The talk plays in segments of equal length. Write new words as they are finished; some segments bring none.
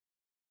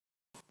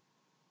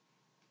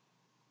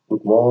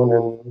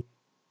morning,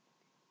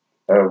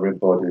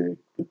 everybody.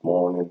 Good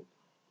morning,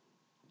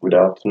 good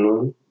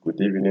afternoon,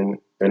 good evening,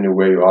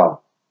 anywhere you are.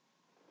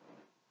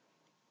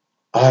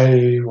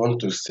 I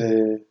want to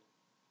say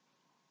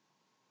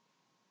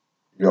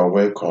you are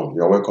welcome.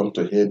 You are welcome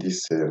to hear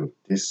this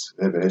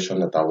revelation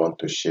that I want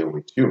to share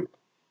with you.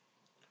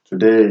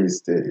 Today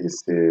is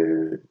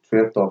the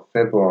 12th of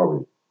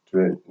February,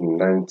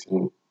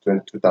 2019.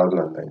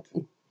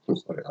 I'm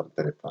sorry, I'm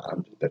 35.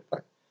 I'm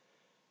 35.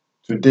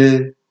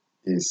 Today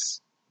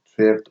is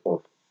 12th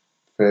of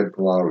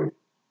February,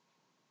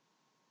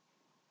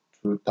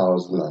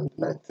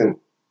 2019.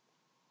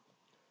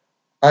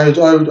 I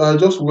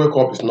just woke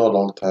up. It's not a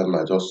long time.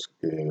 I just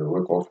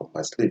woke up from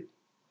my sleep.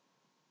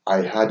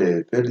 I had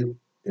a very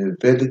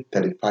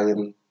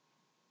terrifying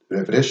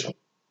revelation,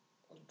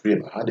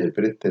 dream. I had a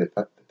very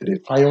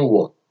terrifying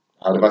one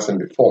I've never seen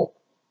before.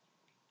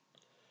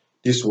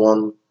 This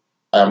one,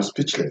 I am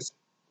speechless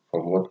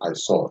from what I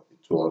saw.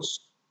 It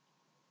was,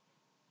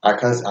 I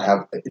can't, I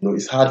have,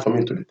 it's hard for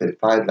me to be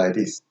terrified like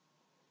this,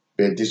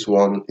 but this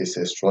one is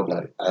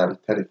extraordinary. I am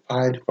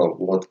terrified from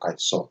what I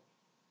saw.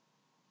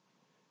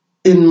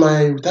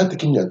 Without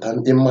taking your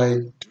time, in my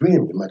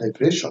dream, in my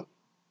revelation,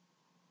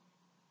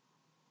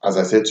 as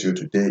I said to you,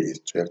 today is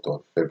 12th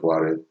of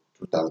February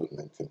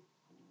 2019.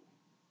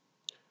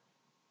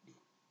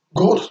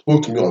 God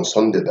spoke to me on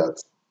Sunday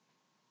that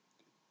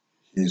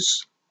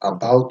He's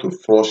about to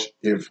flush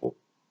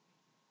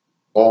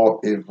all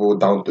evil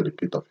down to the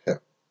pit of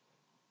hell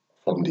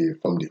from the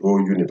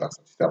whole universe.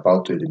 He's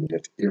about to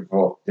eliminate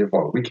evil and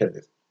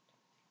wickedness.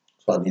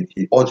 So and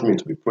he urged me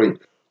to be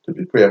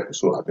prayerful.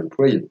 So I've been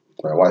praying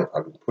with my wife.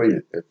 I've been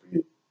praying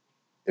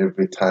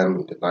every time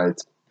in the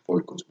night before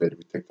we go to bed.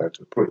 We take time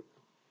to pray.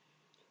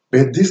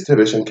 But this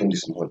revelation came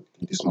this night,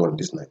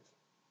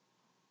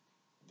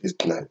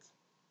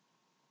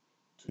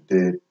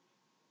 today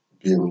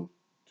being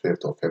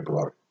 12th of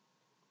February.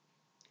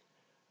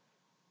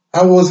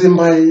 I was in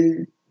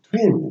my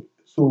dream,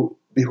 so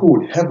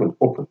behold, heaven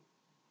opened.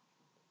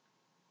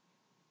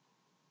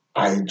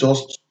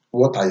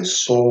 What I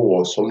saw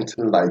was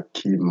something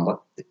like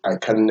I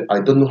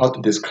don't know how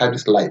to describe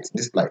this light,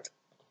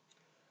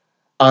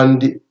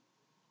 and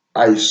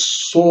I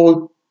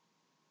saw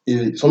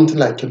something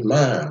like a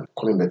man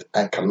coming, but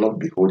I cannot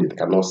behold it, I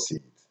cannot see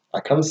it. I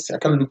can't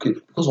look at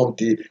it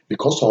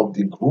because of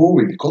the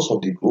glory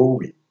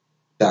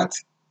that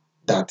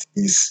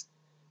is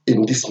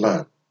in this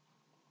man.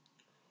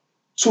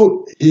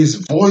 So his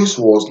voice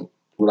was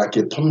like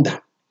a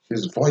thunder.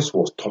 His voice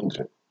was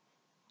thundering.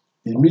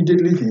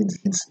 Immediately he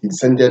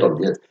descended on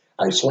the earth.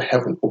 I saw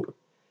heaven open.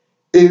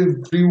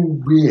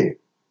 Everywhere,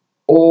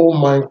 all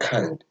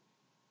mankind,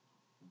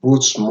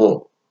 both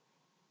small,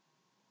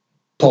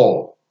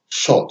 tall,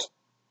 short,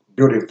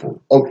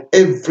 beautiful,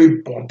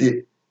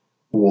 everybody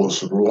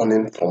was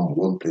running from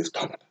one place to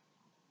another.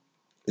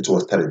 It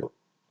was terrible.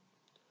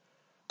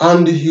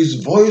 And his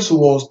voice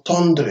was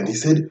thundering. He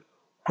said,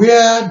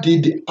 where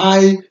did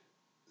I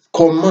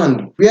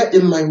command? Where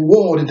in my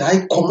world did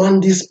I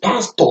command these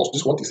pastors?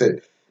 This is what he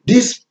said.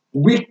 These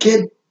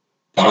wicked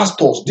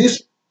pastors,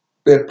 these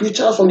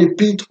preachers from the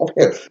pit of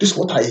hell. This is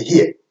what I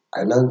hear.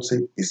 I now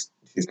say, this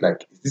is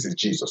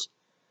Jesus.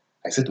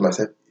 I said to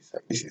myself,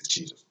 this is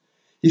Jesus.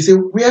 He said,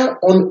 where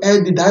on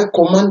earth did I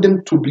command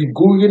them to be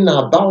going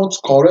about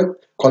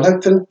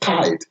collecting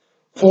tithe,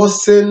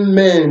 forcing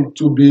men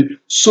to be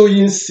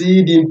sowing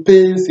seed in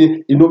pains,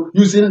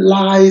 using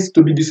lies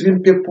to be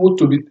deceiving people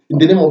to be in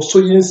the name of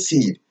sowing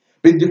seed?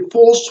 But the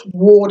first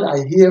word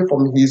I hear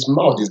from his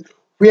mouth is,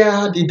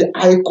 where did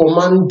I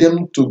command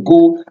them to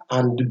go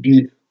and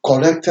be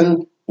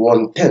collecting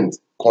 1/10,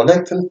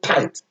 collecting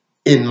tithe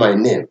in my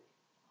name?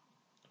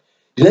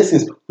 The next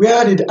is,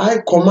 where did I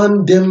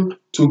command them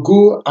to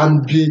go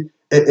and be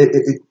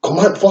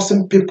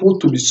forcing people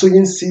to be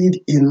sowing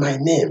seed in my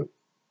name?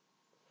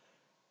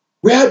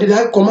 Where did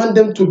I command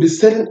them to be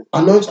selling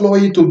anointing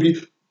oil, to be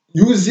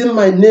using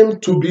my name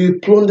to be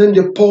plundering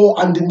the poor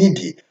and the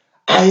needy?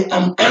 I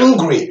am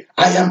angry,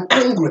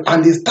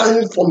 and it's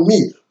time for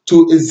me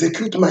to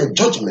execute my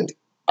judgment.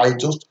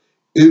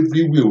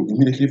 Everywhere,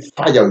 immediately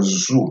fire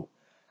zoom.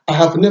 I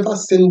have never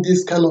seen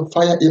this kind of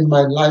fire in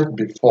my life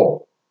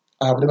before.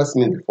 I have never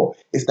seen it before.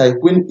 It's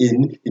like when a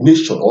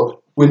nation or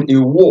when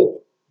a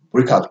war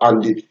break out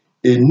and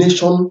a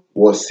nation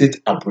was set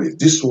ablaze.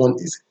 This one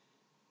is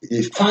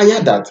a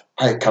fire that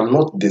I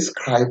cannot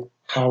describe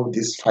how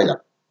this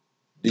fire,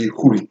 the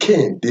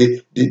hurricane,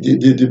 the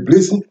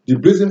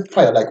blazing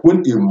fire, like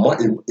when a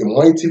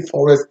mighty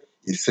forest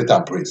is set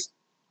ablaze.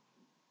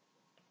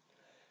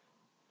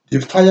 The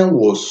fire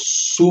was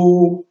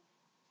so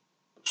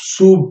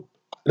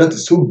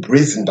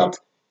brazen that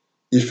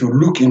if you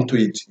look into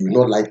it, you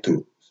not like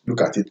to look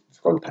at it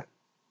all the time.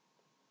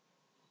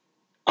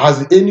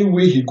 As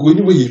anyway he go,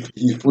 anyway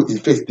he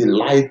face the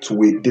light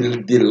way,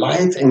 the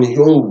light and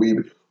him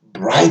will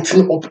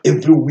brighten up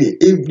everywhere.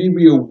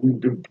 Everywhere will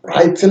be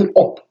brighten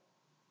up.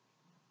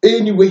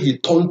 Anyway he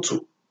turn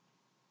to,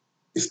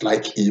 it's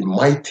like a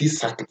mighty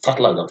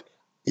satellite that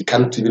he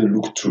can't even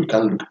look through. He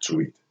can't look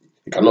through it.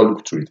 He cannot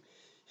look through it.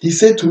 He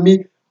said to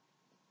me,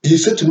 he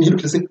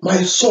looked and said,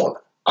 my son,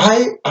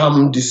 I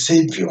am the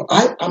Savior.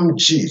 I am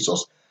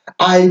Jesus.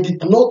 I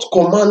did not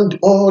command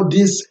all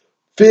these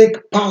fake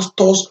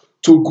pastors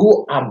to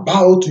go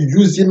about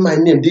using my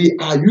name. They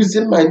are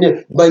using my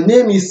name. My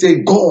name is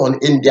a gun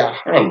in their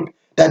hand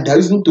that they're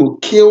using to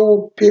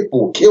kill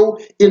people, kill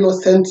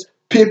innocent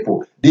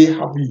people. They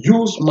have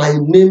used my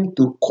name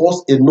to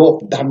cause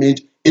enough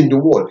damage in the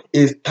world.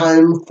 It's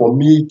time for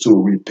me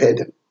to repay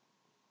them.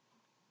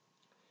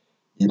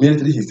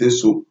 Immediately he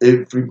says, so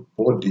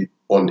everybody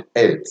on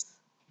earth,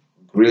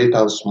 great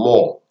and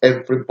small,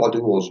 everybody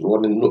was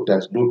running. No,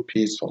 there's no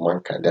peace for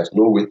mankind. There's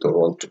no way to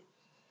run to.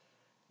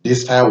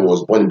 This fire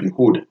was burning.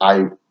 Behold,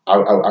 I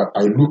look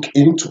I look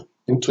into,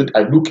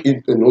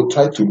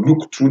 try to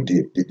look through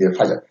the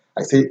fire.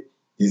 I say,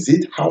 is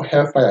it how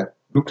hellfire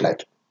look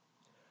like?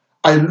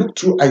 I looked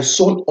through, I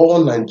saw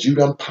all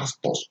Nigerian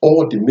pastors,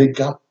 all the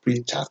mega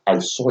preachers, I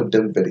saw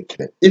them very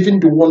clear. Even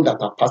the one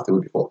that have passed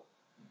away before.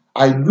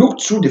 I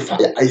looked through the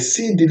fire. I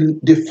see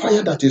the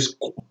fire that is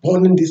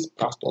burning these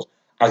pastors.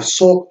 I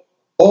saw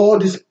all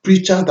these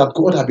preachers that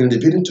God have been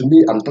revealing to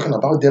me. I'm talking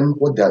about them,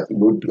 what they are,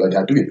 they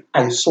are doing.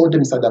 I saw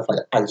them inside that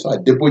fire. I saw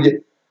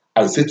Adeboye.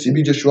 I saw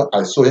TB Joshua.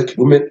 I saw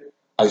Ekilume.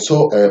 I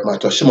saw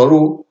Mato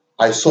Shimaro.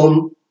 I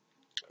saw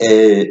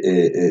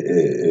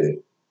I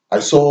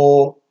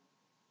saw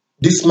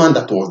this man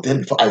that was there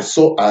before. I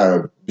saw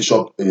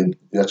Bishop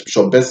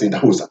Benson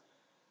Dahusa.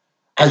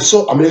 I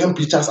saw American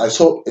preachers. I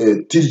saw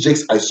T.D.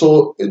 Jakes. I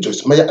saw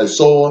Joyce Meyer. I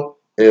saw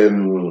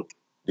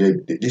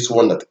this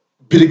one that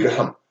Billy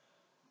Graham.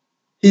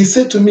 He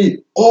said to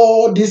me,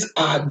 all these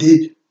are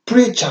the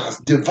preachers,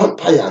 the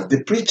vampires,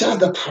 the preachers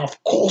that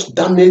have caused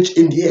damage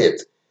in the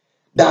earth,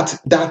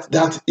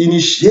 that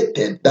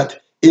initiated, that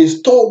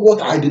installed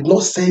what I did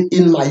not say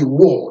in my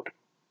word.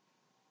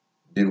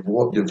 The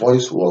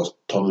voice was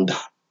thunder,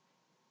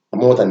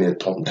 more than a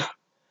thunder.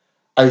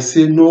 I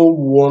say, no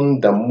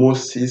wonder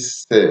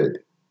Moses said,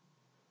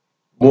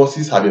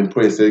 Moses had been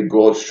praying, said,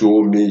 God,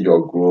 show me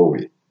your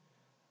glory.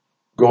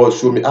 God,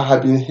 show me. I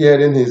have been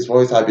hearing his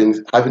voice. I've been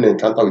having an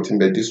encounter with him,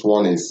 but this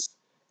one is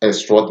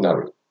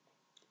extraordinary.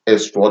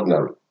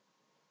 Extraordinary.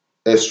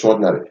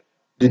 Extraordinary.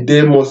 The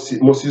day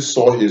Moses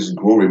saw his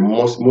glory,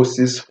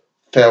 Moses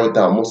fell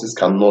down. Moses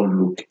cannot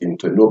look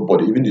into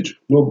nobody.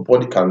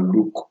 Nobody can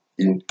look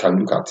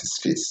at his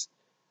face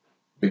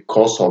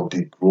because of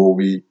the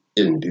glory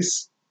in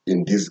this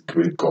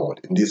great God,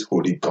 in this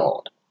holy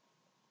God.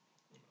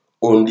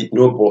 Only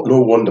no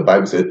one, the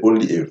Bible said,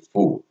 only a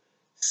fool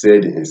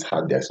said in his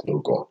heart there's no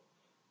God.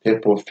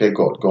 People fear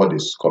God. God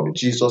is coming.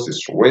 Jesus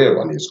is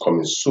real and he's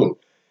coming soon.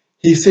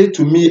 He said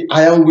to me,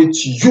 I am with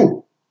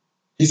you.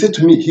 He said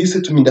to me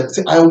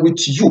that I am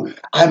with you.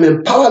 I am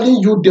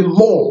empowering you the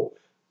more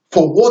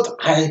for what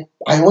I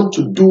want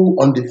to do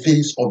on the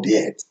face of the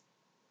earth.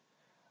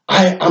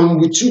 I am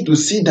with you to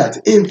see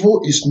that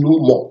evil is no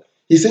more.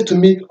 He said to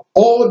me,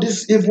 all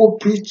these evil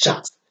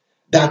preachers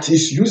that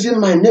is using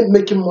my name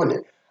making money,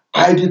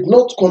 I did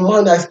not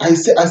command. I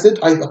said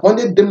I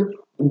commanded them,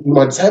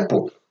 my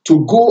disciple,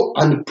 to go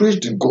and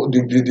preach the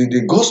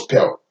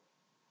gospel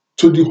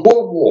to the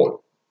whole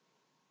world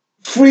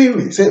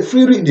freely. Say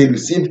freely they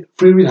receive,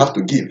 freely have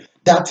to give.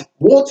 That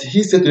what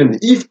he said to them,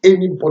 if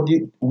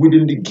anybody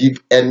willingly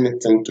give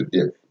anything to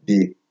them,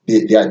 they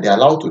are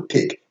allowed to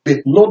take, but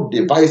not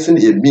devising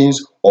a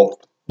means of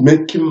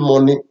making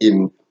money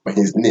in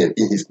his name,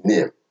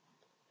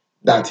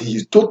 that he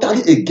is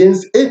totally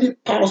against any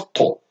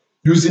pastor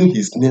using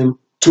his name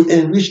to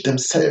enrich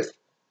themselves.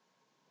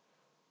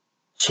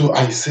 So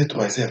I said to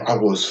myself, I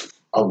was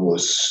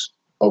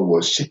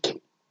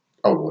shaking.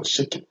 I was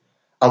shaking.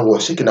 If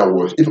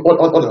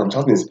all that I'm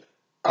talking is,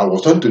 I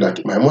was trying to,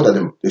 like, my mother,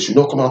 them, they should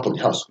not come out of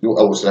the house. I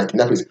was like in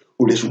that place.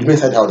 Oh, they should be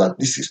inside the house. That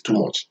this is too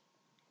much.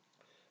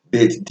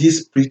 But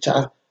these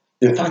preachers,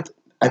 in fact,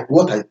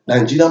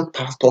 Nigerian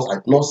pastors, I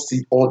did not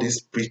see all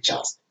these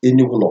preachers,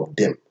 any one of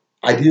them.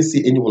 I didn't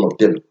see any one of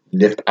them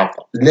left out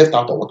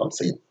of what I'm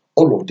saying.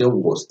 All of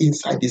them was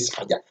inside this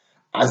fire.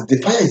 As the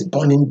fire is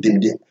burning them,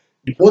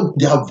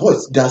 their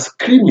voice, they are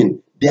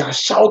screaming, they are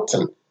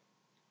shouting.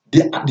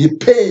 The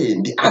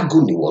pain, the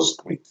agony was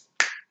great.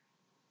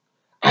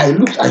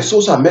 I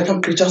saw some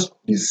American preachers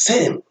the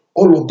same.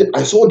 All of them.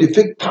 I saw the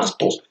fake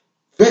pastors.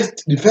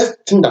 The first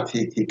thing that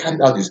he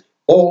carried out is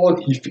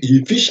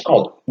he fished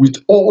out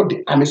with all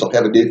the armies of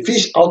heaven. They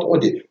fished out all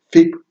the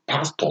fake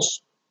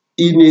pastors.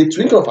 In a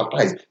twinkle of an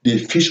eye, they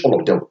fished all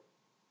of them.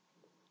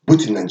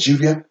 Both in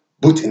Nigeria,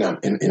 both in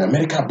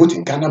America, both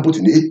in Ghana, both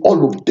in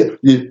all of them.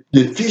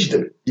 They fished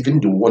them. Even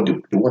the one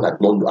I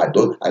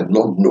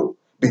don't know.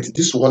 But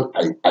this one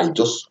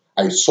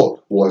I saw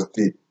was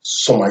the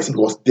summarization,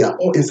 because they are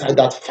all inside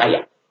that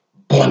fire,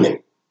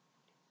 burning.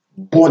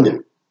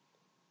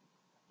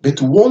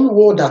 But one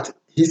word that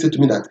he said to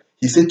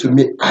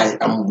me, I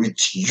am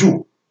with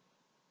you.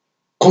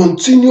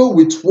 Continue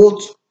with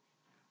what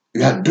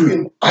you are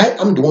doing. I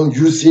am the one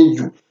using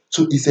you.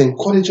 So it's an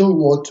encouraging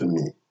word to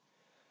me.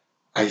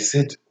 I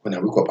said, when I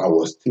woke up, I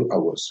was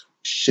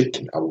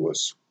shaking. I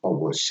was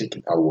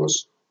shaking. I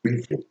was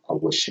wavering. I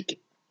was shaking.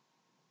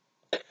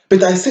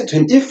 But I said to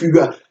him, if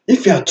you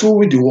are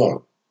truly the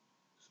one,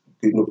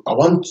 I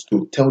want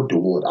to tell the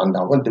world, and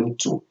I want them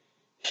to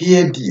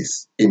hear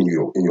this in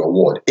your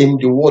word, in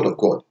the word of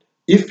God.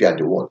 If you are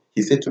the one,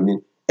 he said to me,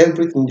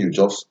 everything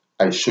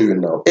I show you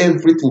now,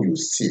 everything you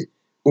see,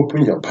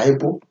 open your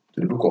Bible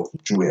to the book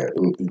of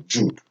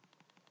Jude.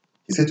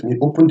 He said to me,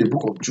 open the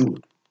book of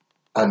Jude,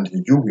 and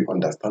you will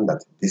understand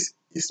that this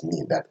is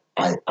me, that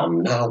I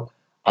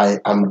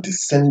am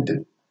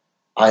descending.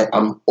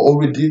 I'm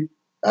ready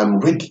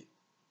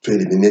to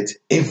eliminate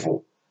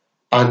evil.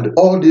 And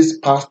all these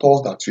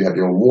pastors that you have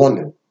been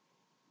warning,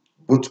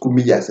 both to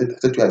me, I said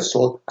to you,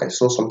 I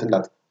saw something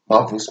that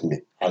marvels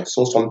me. I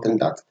saw something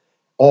that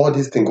all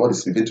these things God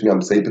is revealing to me.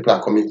 I'm saying people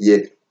are coming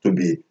here to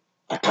be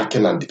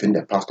attacking and defending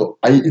their pastor.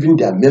 Even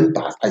their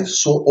members, I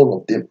saw all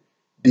of them.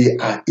 They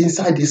are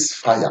inside this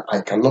fire. I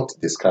cannot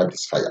describe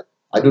this fire.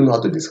 I don't know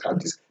how to describe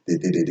this.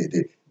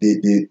 The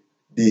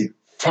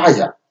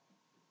fire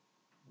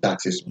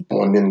that is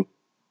burning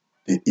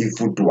the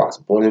evildoers,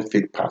 burning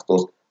fake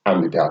pastors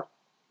and their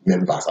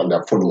members and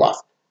their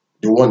followers,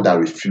 the one that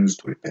refuse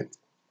to repent.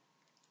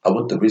 I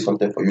want to read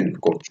something for you in the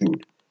book of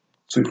Jude.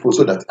 So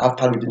that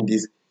after reading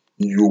this,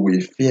 you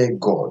will fear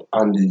God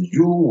and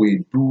you will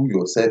do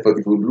yourself.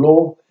 If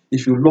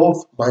you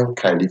love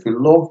mankind, if you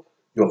love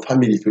your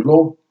family, if you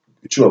love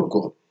the children of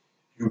God,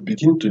 you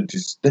begin to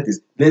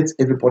let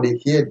everybody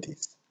hear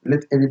this.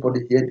 Let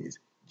everybody hear this.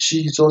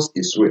 Jesus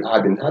is real.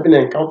 I've been having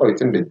an encounter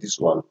with him, but this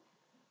one,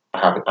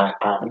 I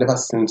have never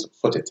seen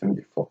such a thing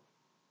before.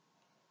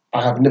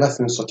 I have never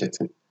seen such a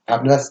thing. I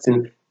have never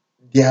seen.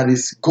 There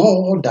is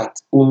God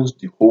that owns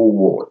the whole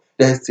world.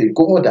 There is a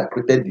God that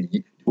created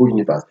the whole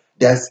universe.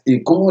 There's a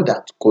God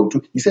that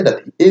controls. He said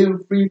that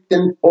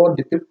everything, all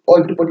the people,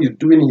 everybody is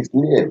doing in His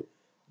name.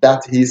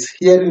 That He's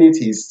hearing it,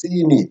 He's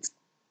seeing it.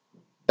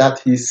 That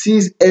He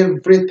sees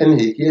everything,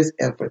 He hears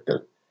everything.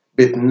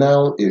 But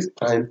now is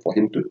time for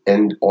Him to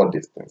end all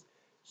these things.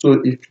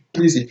 So if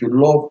you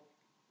love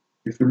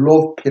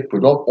people,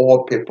 love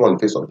all people on the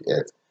face of the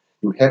earth,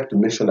 you have to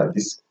make sure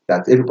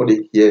that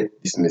everybody hear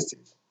this message.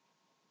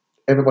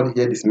 Everybody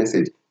hear this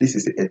message. This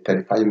is a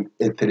terrifying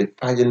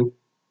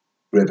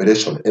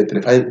revelation. A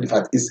terrifying, in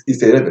fact,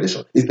 it's a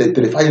revelation. It's a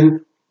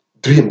terrifying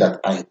dream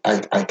that I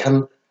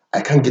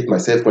can't get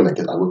myself when I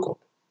wake up.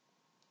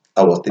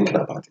 I was thinking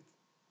about it.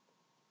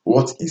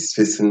 What is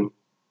facing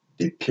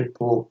the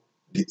people,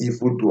 the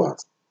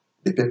evildoers,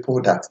 the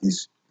people that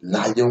is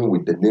lying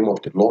with the name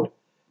of the Lord,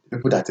 the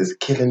people that is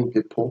killing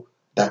people,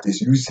 that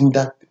is using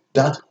that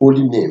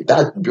holy name,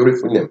 that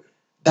beautiful name,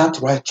 that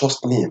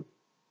righteous name,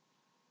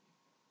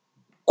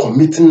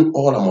 committing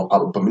all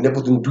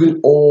abominable, doing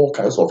all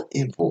kinds of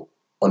evil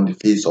on the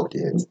face of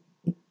the earth.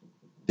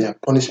 Their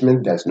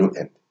punishment, there is no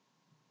end.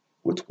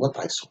 With what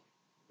I saw,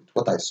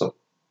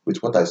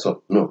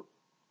 no.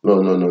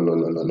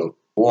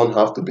 One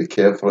have to be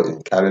careful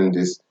in carrying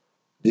this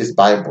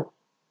Bible.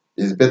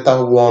 It's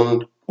better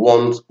one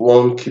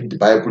keep the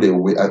Bible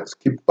away,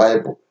 keep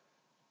Bible.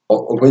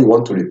 Or when you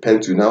want to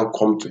repent, you now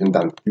come to Him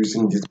than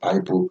using this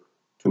Bible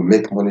to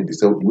make money.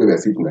 The way we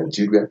see it in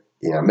Nigeria,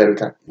 in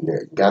America,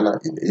 in Ghana,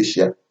 in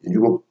Asia, in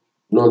Europe.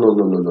 No.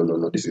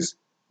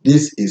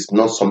 This is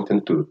not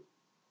something to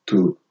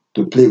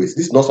play with.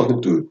 This is not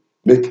something to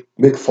make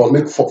fun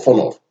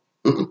of.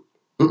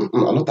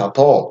 Not at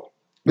all.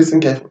 Listen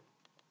carefully.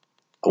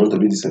 I want to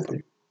read this for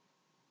you.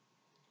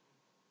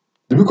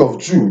 The book of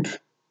Jude.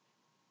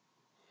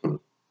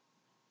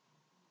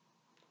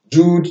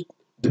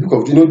 The book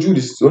of Jude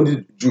is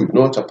only Jude,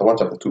 not chapter 1,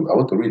 chapter 2. I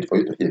want to read for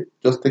you to hear.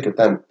 Just take your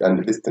time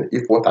and listen.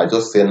 If what I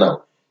just say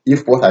now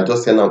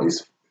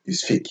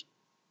is fake,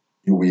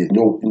 you will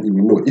know.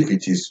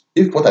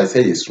 If what I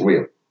say is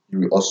real, you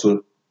will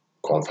also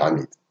confirm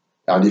it.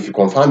 And if you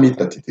confirm it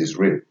that it is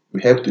real, you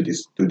have to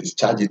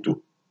discharge it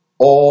to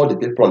all the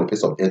people on the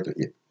face of the earth to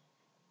hear.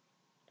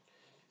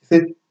 He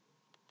said,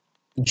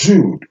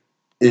 Jude,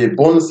 a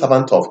born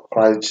servant of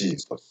Christ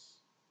Jesus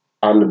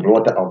and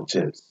brother of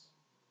James,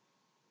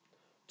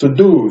 to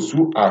those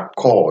who are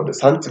called,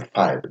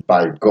 sanctified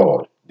by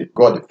God the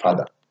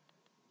Father,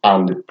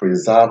 and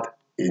preserved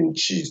in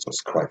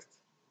Jesus Christ.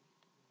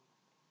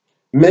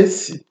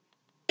 Mercy,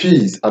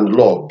 peace, and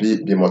love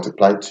be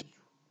multiplied to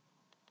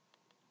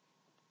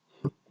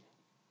you.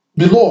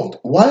 Beloved,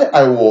 while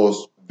I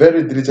was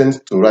very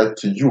diligent to write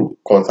to you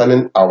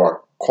concerning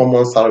our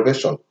common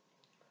salvation,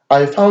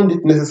 I found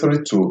it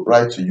necessary to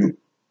write to you,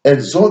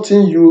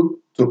 exhorting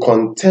you to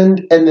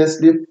contend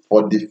earnestly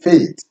for the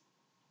faith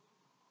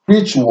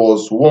which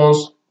was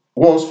once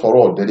for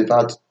all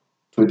delivered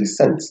to the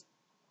saints.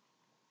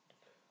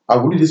 I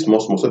will read this more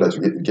so that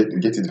you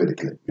get it very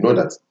clear. You know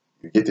that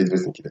you get it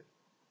very clear.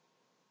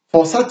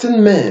 For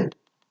certain men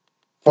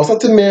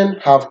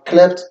have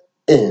crept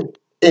in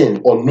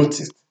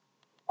unnoticed,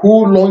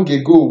 who long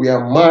ago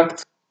were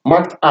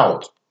marked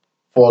out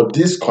for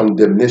this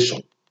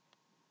condemnation.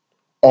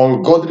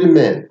 Ungodly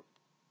men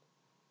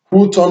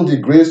who turned the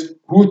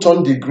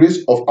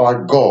grace of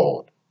our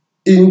God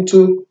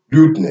into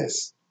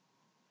lewdness,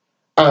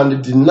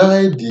 and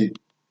deny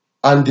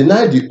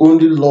the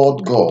only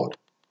Lord God,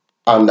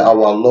 and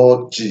our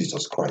Lord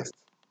Jesus Christ.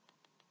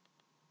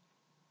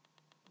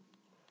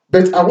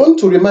 But I want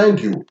to remind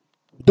you,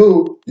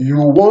 though you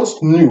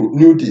once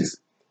knew this,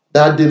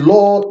 that the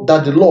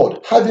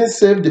Lord, having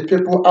saved the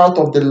people out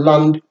of the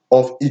land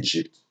of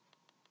Egypt,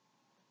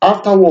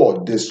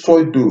 afterward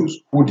destroyed those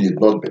who did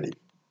not believe.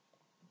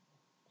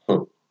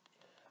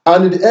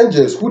 And the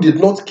angels who did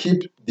not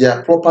keep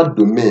their proper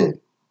domain,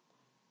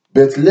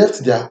 but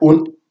left their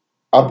own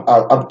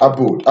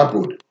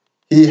abode,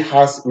 he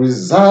has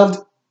reserved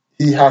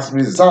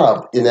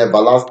in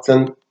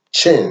everlasting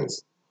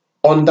chains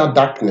under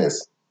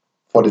darkness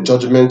for the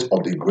judgment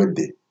of the great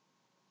day.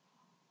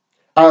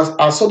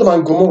 As Sodom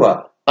and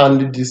Gomorrah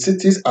and the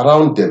cities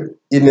around them,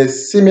 in a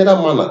similar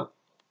manner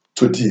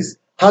to this,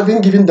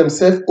 having given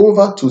themselves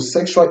over to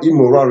sexual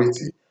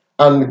immorality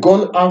and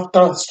gone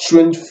after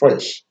strange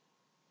flesh,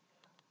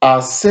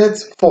 are set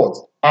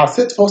forth as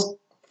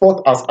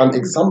an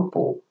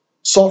example,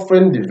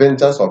 suffering the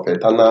vengeance of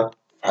eternal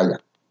fire.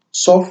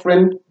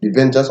 Suffering the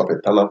vengeance of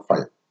eternal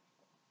fire.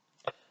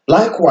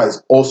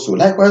 Likewise also,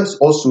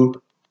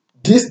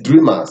 these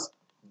dreamers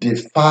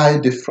defy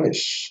the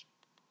flesh,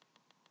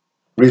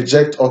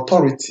 reject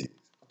authority,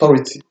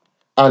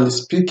 and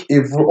speak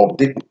evil of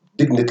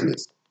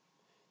dignitaries.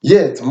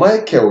 Yet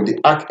Michael, the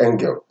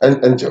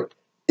angel,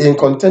 in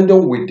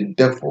contending with the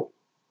devil,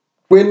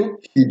 when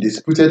he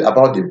disputed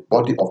about the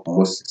body of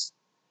Moses,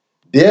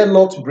 dare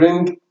not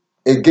bring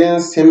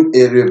against him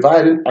a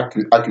reviling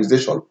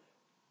accusation,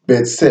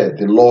 but said,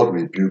 the Lord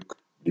rebuke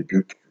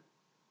you.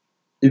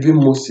 Even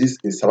Moses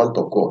is servant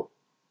of God,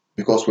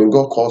 because when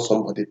God calls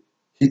somebody,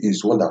 he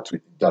is one that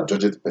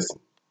judges the person.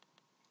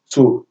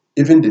 So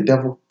even the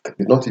devil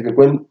did not even,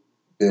 when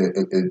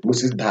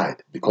Moses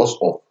died because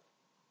of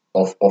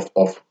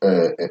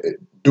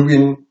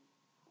doing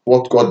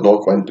what God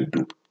not going to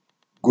do,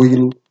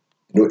 going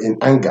in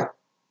anger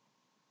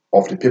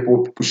of the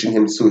people pushing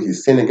him, so he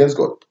sinned against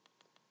God.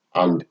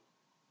 And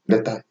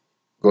later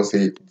God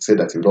said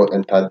that he will not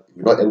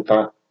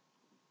enter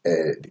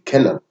the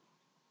Canaan,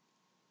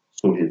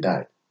 so he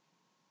died.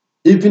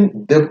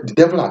 Even the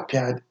devil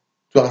appeared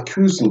to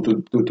accuse him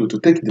to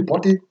take the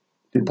body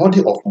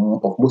of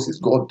Moses.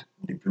 God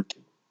rebuked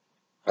him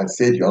and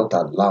said, "You are not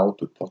allowed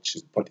to touch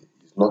his body.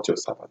 He's not your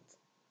servant.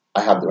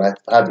 I have the right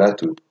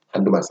to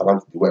handle my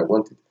servant the way I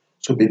want it."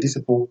 So the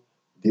disciple,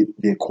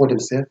 they call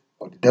themselves,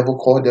 or the devil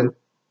called them.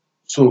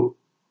 So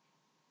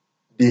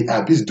they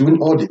are busy doing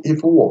all the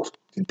evil works.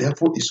 The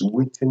devil is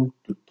waiting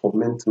to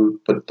torment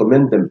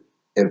them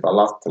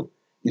everlasting.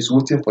 He's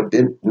waiting for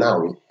them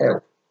now in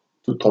hell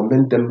to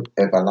torment them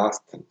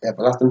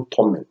everlasting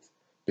torment.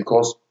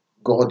 Because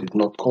God did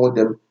not call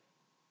them.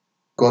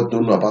 God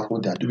don't know about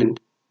what they are doing.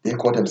 They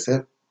call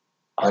themselves,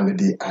 and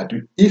they are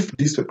doing. If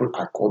these people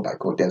are called by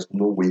God, there's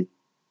no way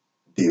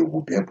they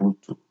will be able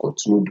to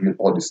continue doing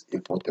all this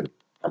evil thing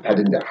and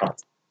hiding their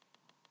heart.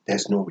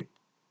 There's no way.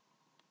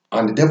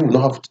 And the devil will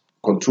not have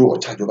control or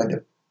charge over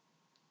them.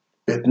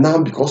 But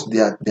now, because they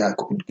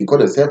call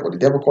themselves, or the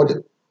devil called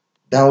them,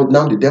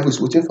 now the devil is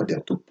waiting for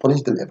them to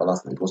punish them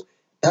everlastingly, because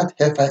that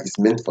hellfire is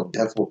meant for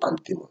devil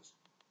and demons,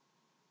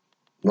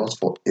 not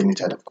for any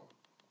child of God.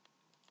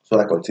 So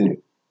I continue.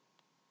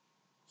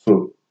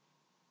 So,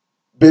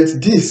 but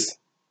this,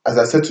 as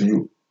I said to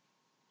you,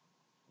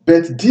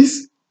 but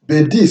this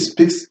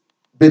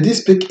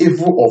speak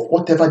evil of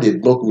whatever they do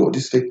not know.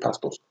 These fake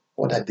pastors,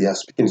 or that they are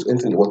speaking is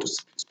anything they want to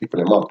speak from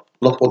their mouth,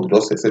 not what the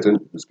Lord says to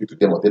speak to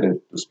them or tell them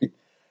to speak.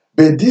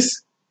 But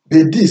this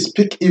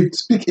speak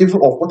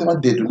evil of whatever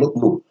they do not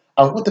know,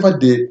 and whatever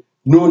they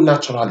know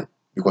naturally,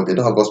 because they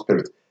don't have God's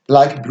spirit.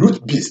 Like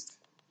brute beasts,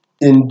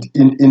 in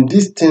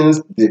these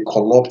things they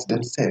corrupt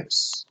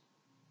themselves.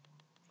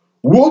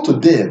 Woe to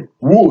them,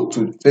 woe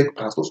to fake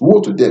pastors, woe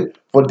to them,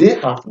 for they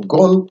have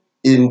gone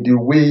in the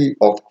way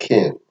of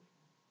Cain.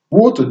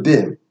 Woe to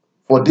them,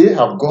 for they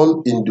have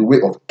gone in the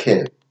way of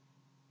Cain.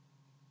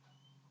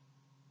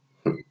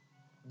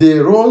 They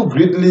run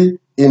greedily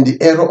in the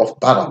error of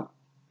Balaam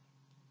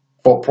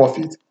for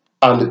profit,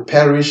 and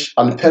perished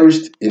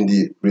in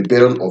the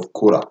rebellion of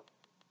Korah.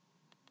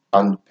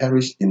 And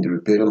perished in the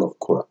rebellion of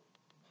Korah.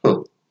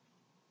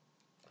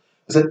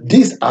 So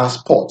these are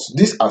spots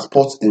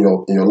in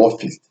your love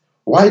feast.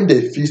 Why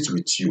they feast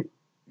with you?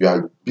 You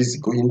are busy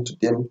going to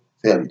them.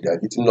 Say you are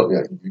eating,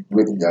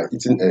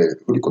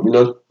 Holy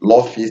Communion,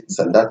 love feast, this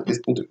and that.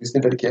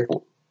 Listen very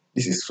careful.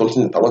 This is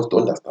something that I want you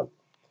to understand.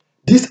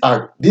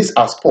 These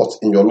are spots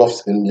in your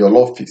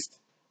love feast.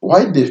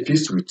 Why they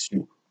feast with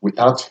you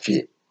without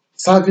fear,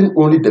 serving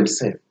only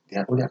themselves. They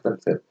are only after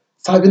themselves,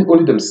 serving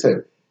only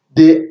themselves.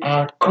 They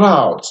are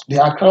crowds. They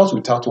are crowds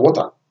without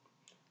water,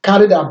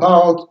 carried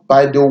about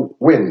by the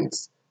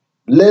winds.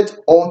 Let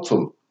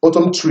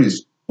autumn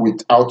trees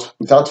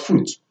without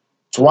fruit,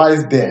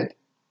 twice dead.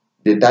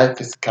 They die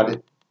physically,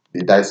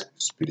 they die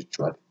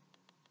spiritually.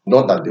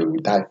 Not that they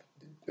will die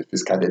the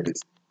physical death, but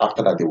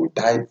after that they will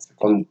die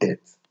second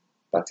death.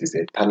 That is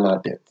eternal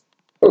death.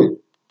 Oh,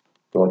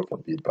 God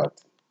forbid,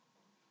 but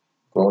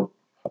God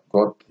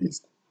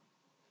please.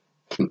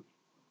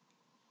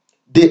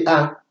 They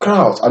are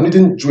crowds. I'm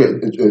reading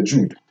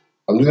Jude.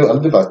 I'm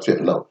reading verse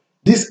 12 now.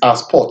 These are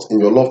spots in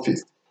your love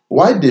feast.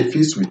 Why they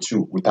feast with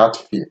you without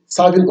fear,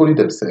 serving only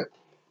themselves?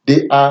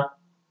 They are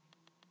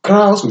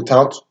crowds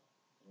without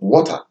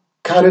water,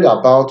 carried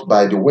about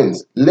by the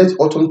winds, left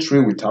autumn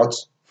tree without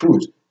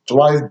fruit,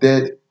 twice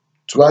dead,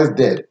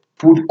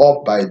 pulled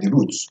up by the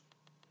roots,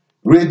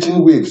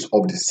 raging waves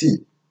of the sea,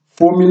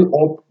 foaming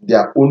up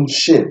their own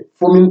shame,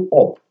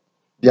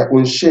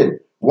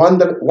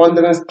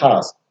 wandering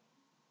stars,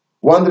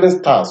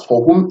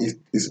 for whom is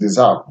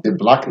reserved the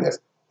blackness,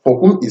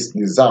 the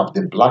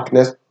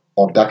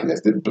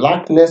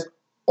blackness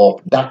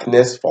of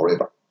darkness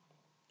forever.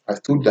 I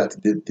told that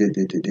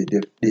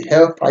the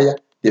hellfire,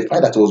 the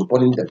fire that was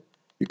burning them,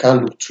 you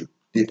can't look through.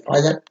 The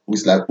fire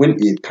was like when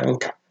a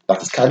tanker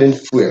that is carrying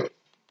fuel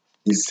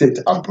is set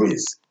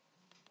ablaze.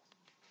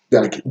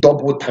 They're like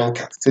double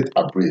tanker set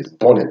ablaze,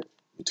 burning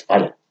with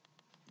fire.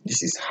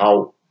 This is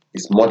how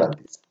it's more than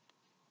this.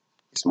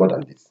 It's more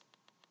than this.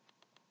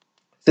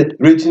 Say,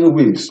 raging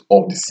waves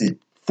of the sea,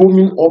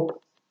 foaming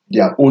up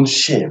their own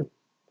shame,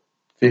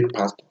 fake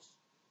pastors.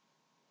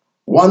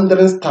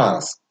 Wandering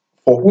stars,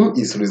 for whom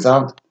is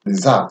reserved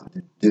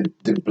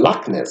the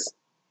blackness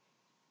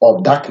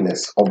of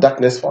darkness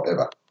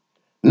forever.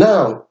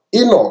 Now,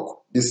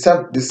 Enoch, the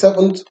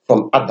seventh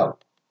from Adam,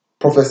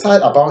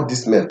 prophesied about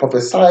this man,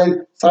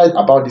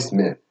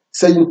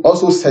 saying,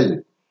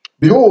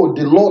 Behold,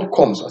 the Lord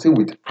comes, I say,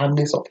 with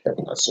armies of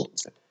heaven and so.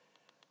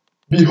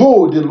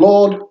 Behold, the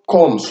Lord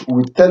comes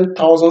with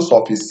 10,000s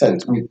of his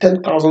saints,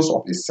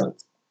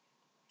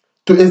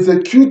 to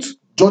execute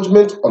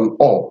judgment on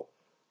all,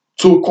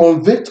 to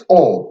convict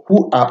all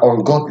who are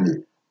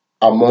ungodly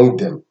among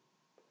them,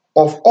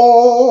 of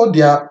all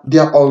their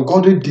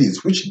ungodly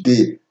deeds which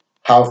they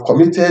have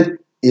committed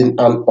in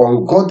an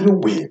ungodly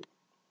way,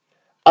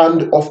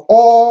 and of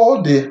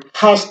all the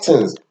harsh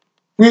things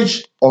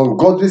which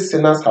ungodly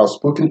sinners have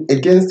spoken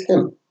against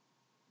him.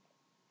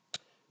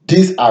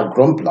 These are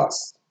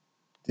grumblers,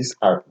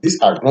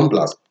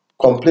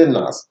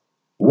 complainers,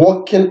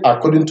 walking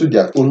according to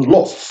their own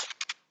lusts,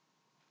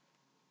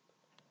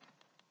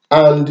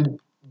 and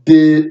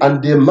they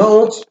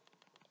mount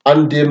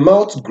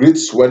great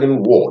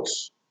swelling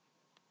words,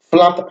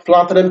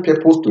 flattering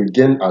people to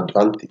gain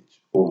advantage.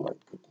 Oh my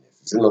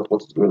goodness. Is it not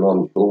what is going on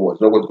in the whole world?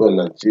 It's not what's going on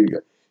in Nigeria.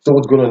 It's not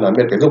what's going on in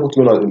America. It's not what's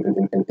going on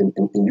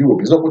in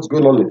Europe. It's not what's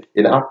going on in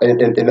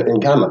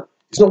Ghana.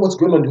 It's not what's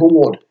going on in the whole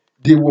world.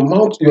 They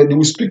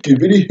will speak a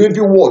very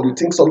heavy word. You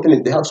think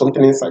they have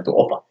something inside to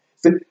offer.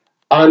 See?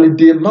 And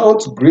they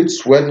mount great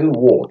swelling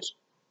words,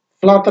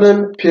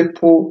 flattering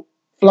people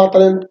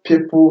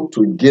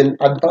to gain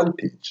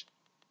advantage.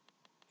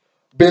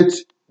 But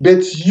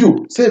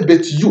you,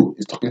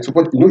 is talking to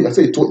what you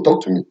say,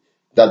 talk to me.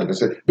 That the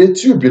say,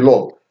 but you,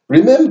 beloved,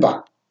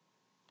 remember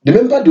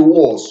the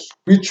words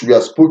which were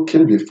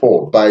spoken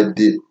before by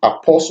the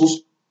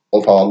apostles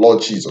of our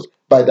Lord Jesus,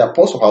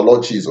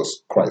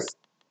 Christ.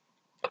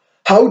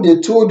 How they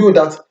told you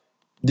that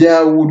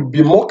there would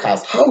be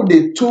mockers. How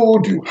they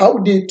told you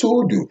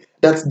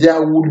that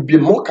there would be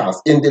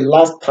mockers in the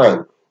last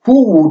time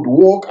who would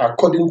walk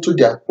according to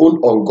their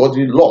own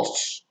ungodly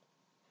lusts.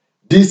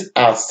 These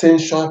are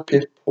sensual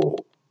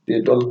people. They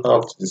don't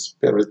have the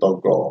Spirit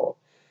of God.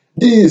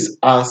 These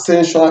are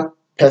sensual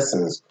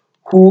persons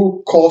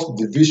who cause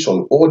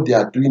division, or they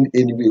are doing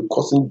anyway,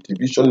 causing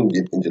division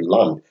in the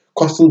land,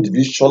 causing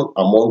division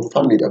among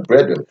family,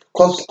 brethren,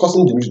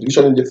 causing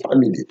division in the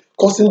family,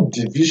 causing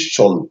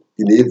division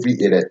in every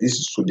area. This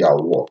is to their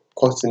work,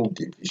 causing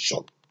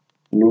division,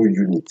 no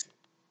unity.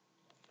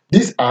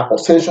 These are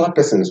essential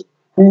persons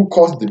who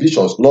cause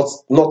divisions,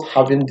 not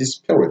having the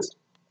Spirit.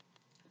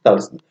 Now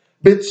listen.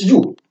 But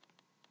you,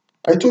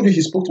 I told you,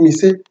 he spoke to me, he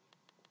said,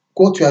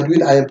 what you are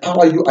doing, I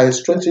empower you, I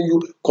strengthen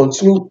you,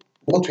 continue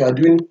what you are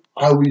doing,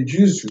 I will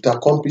use you to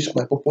accomplish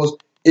my purpose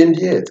in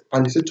the earth.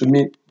 And he said to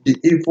me, the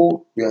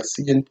evil we are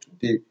seeing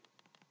today,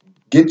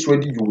 get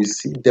ready, you will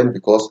see them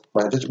because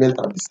my judgment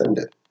has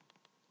descended.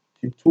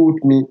 He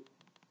told me,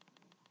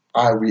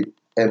 I am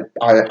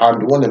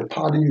the one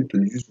empowering you to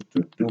use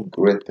you to do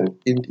great things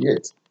in the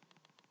earth.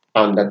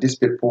 And that these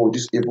people,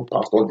 these evil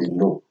pastors, they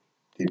know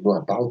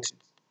about it.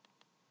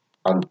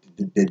 And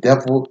the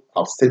devil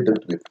have set them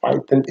to be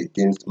fighting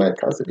against my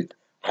counsel.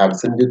 I have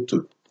sent them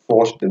to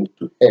force them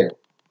to hell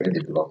where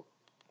they belong.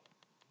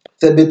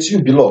 Say, but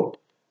you beloved,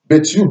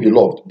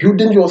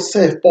 building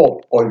yourself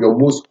up on your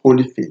most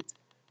holy faith,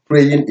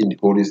 praying in the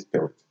Holy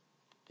Spirit.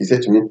 He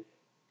said to me,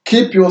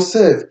 keep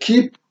yourself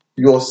in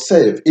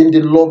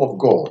the love of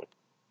God,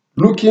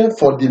 looking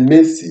for the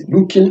mercy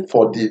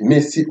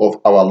of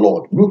our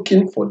Lord,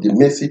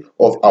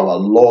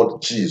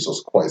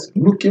 Jesus Christ,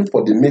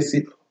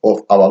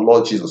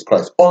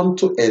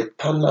 unto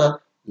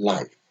eternal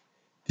life.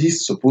 This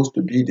is supposed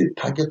to be the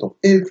target of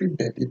every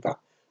believer,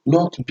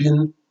 not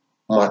being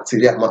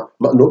material,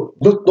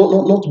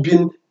 not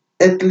being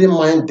earthly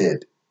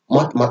minded,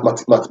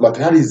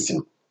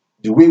 materialism.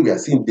 The way we are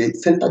seeing, they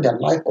center their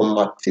life on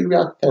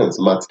material things,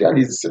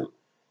 materialism,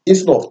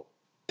 instead of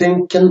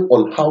thinking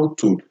on how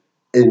to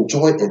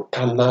enjoy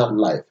eternal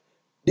life.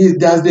 They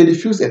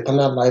refuse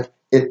eternal life,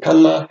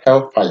 eternal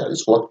hellfire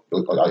is what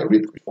I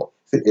read before.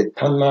 Say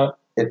eternal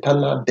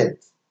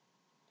death.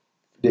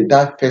 They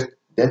die first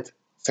death,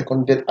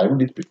 second death. I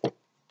read it before.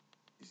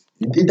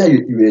 Either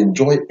you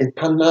enjoy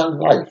eternal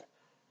life,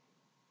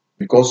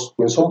 because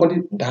when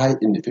somebody die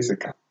in the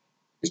physical,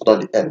 it's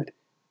not the end.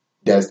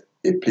 There's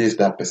a place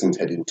that person is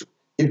heading to.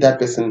 If that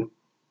person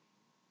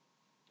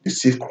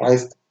receive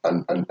Christ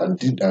and do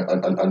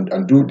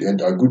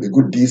the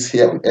good deeds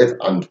here on earth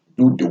and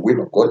do the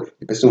will of God,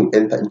 the person will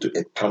enter into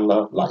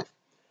eternal life.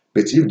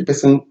 But if the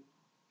person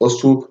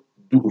also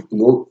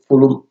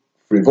follow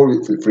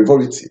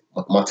frivolity,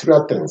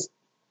 material things,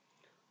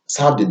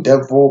 serve the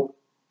devil,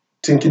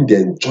 thinking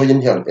they're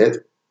enjoying here on earth,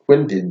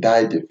 when they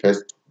die the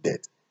first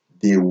death,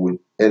 they will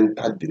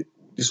enter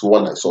this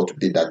one I saw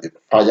today, that the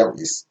fire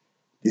is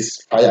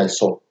this fire I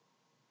saw.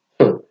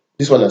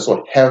 This one I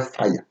saw,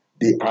 hellfire.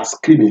 They are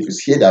screaming. If you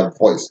hear their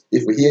voice,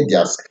 if you hear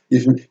their,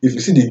 if you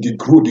see the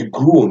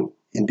groan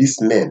in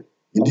this man,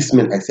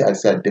 I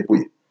say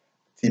devil,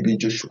 TB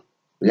Joshua,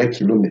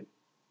 Kilome,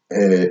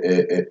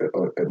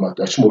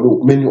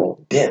 many of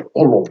them,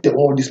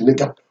 all these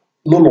mega,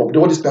 none of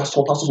them, all these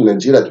pastors in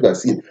Nigeria that we have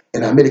seen,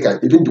 in America,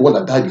 even the one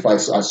that died before, I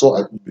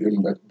saw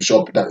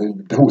Bishop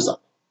Dahusa,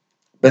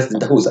 best in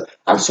Dahusa,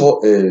 I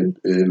saw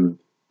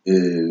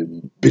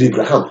Billy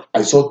Graham,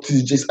 I saw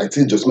T.J.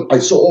 Joseph, I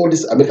saw all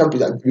these American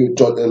people,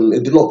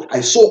 the Lord, I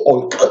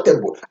saw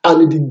uncountable,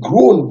 and the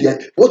groan,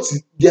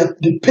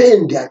 the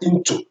pain they are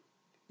into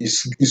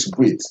is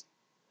great.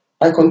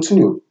 I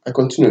continue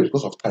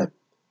because of time.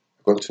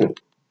 I continue.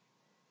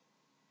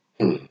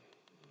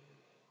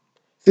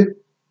 See,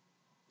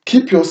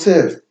 keep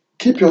yourselves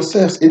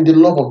in the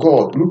love of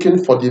God,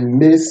 looking for the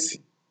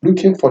mercy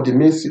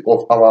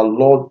of our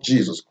Lord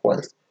Jesus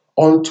Christ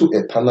unto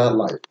eternal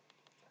life.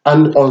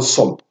 And on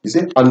some, he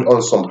said, and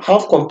on some,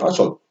 have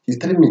compassion. He's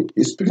telling me,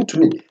 he's speaking to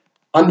me.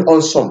 And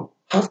on some,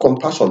 have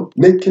compassion,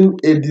 making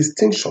a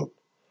distinction.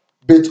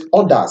 But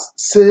others,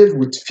 save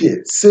with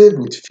fear. Save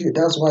with fear.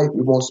 That's why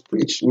we must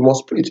preach. We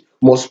must preach.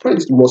 We must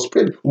preach. We must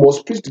preach. We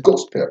must preach the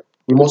gospel.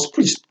 We must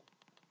preach.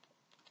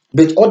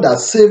 But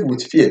others, save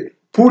with fear,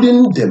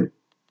 pulling them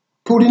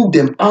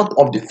out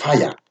of the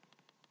fire,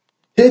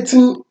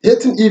 hating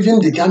even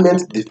the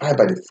garment defiled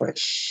by the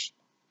flesh.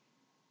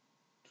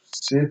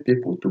 Save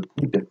people, to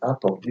put them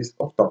out of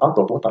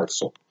what I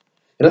saw.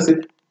 And I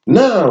said,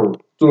 now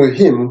to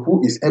him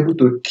who is able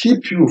to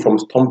keep you from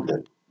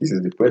stumbling. This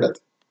is the prayer that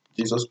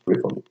Jesus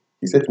prayed for me.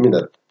 He said to me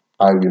that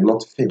I will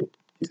not fail.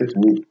 He said to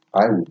me,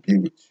 I will be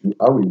with you.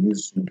 I will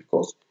use you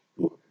because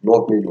you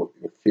love me,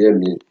 you fear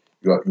me.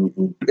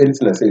 You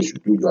anything I say you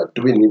should do, you are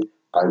doing it.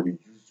 I will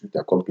use you to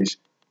accomplish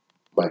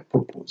my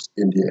purpose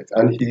in the earth.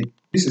 And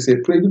this is a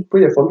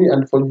prayer for me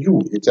and for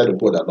you, a child of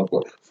God that love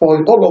God.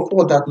 For all of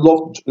all that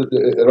love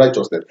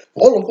righteousness,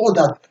 for all of all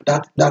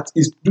that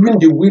is doing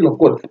the will of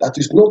God, that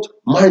is not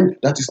mine,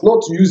 that is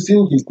not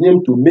using his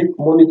name to make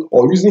money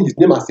or using his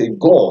name as a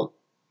gun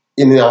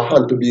in our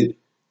hand to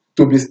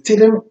be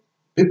stealing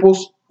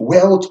people's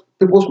wealth,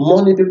 people's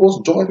money,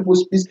 people's joy,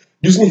 people's peace,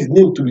 using his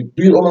name to be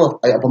doing all of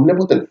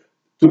abominable things.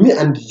 To me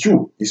and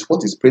you is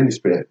what is praying this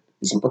prayer.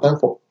 It's important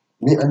for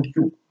me and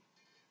you.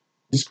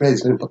 This prayer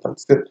is very important.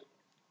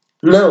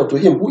 Now to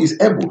him who is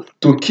able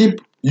to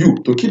keep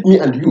me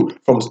and you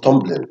from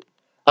stumbling,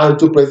 and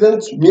to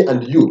present me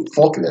and you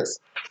faultless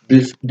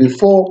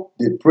before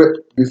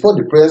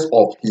the presence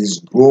of his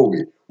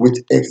glory with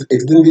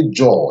exceedingly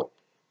joy.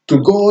 To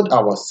God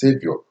our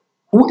Savior,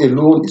 who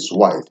alone is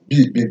wise,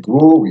 be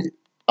glory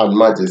and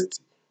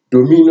majesty,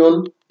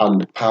 dominion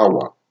and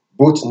power,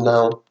 both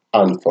now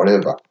and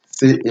forever.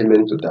 Say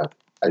amen to that.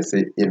 I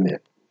say amen.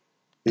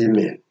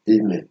 Amen.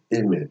 Amen.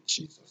 Amen.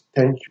 Jesus.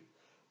 Thank you.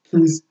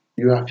 Please,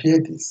 you have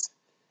heard this.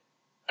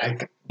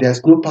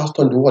 There's no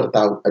pastor in the world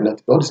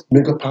and all these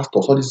mega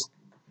pastors, all these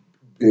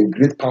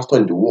great pastors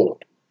in the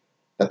world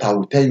that I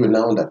will tell you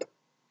now that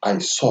I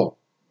saw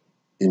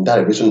in that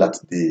revelation that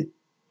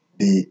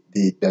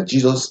that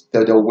Jesus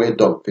tell them, well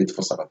done,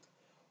 faithful servant.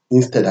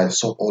 Instead, I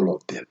saw all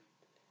of them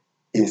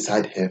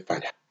inside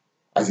hellfire.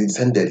 As he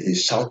descended, he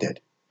shouted,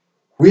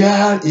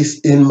 where is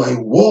in my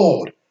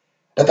word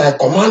that I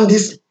command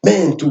these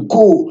men to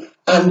go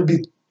and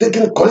be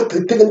taking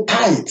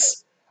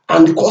tithes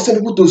and causing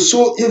people to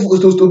sow evil,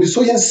 to be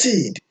sowing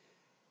seed?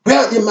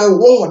 Where in my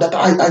word that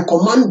I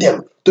command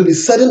them to be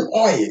selling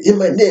oil in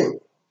my name,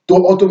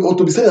 or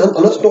to be selling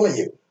another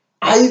oil?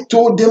 I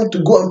told them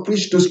to go and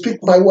preach, to speak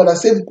my word. I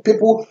said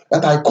people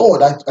that I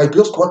called, I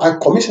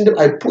commissioned them,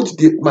 I put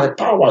my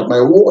power,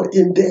 my word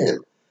in them.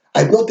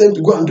 I did not tell them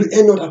to go and do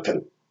any other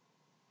thing.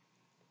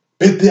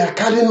 But they are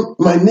carrying,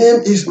 my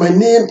name is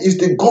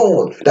the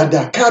gun that they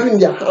are carrying in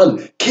their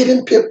hand,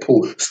 killing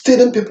people,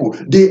 stealing people.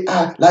 They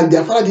are like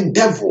their father, the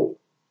devil.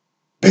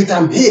 But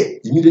I'm here.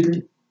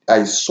 Immediately,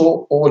 I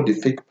saw all the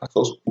fake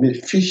pastors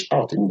fish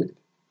out immediately.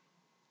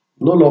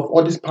 None of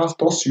all these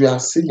pastors you are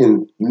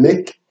seeing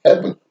make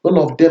heaven. None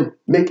of them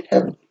make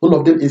heaven. None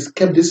of them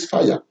escape this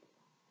fire.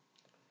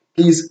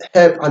 Please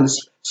help and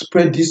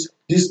spread this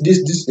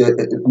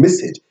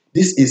message.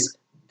 This is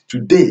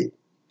today.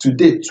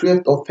 today,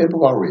 12th of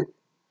February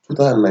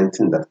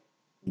 2019, that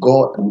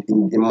God,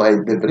 in my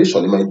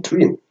revelation, in my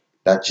dream,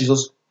 that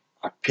Jesus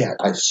appeared.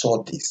 I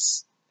saw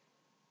this.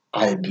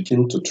 I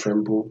begin to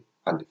tremble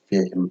and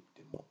fear him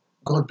the more.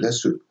 God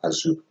bless you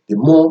as the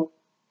more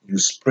you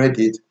spread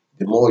it,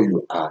 the more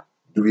you are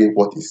doing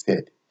what he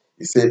said.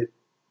 He said,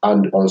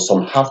 and on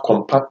some have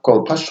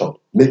compassion,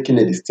 making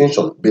a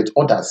distinction, but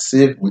others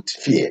save with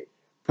fear,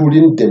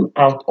 pulling them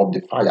out of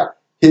the fire,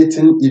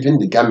 hating even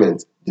the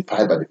garments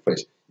defiled by the flesh.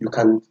 You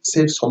can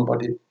save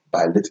somebody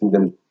by letting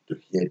them to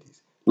hear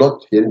this.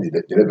 Not hearing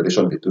the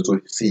revelation, but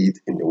also see it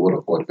in the word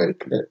of God very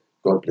clear.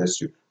 God bless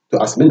you. So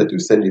as many that you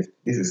send it,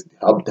 this is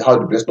how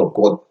the blessing of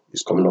God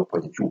is coming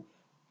upon you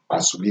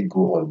as we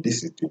go on.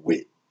 This is the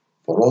way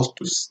for us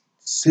to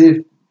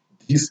save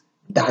this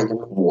dying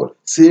world,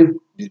 save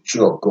the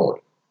children of God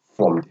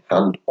from the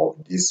hand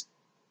of these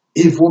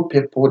evil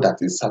people that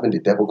is serving the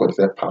devil. God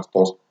said,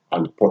 pastors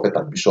and prophet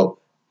and bishop,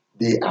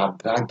 they are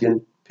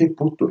dragging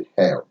people to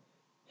hell.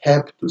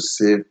 Help to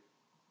save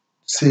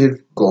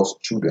God's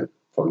children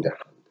from their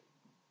hand.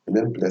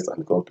 Amen. Bless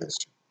and God bless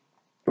you.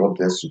 God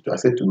bless you. I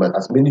said to man,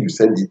 as many you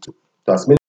send it to as many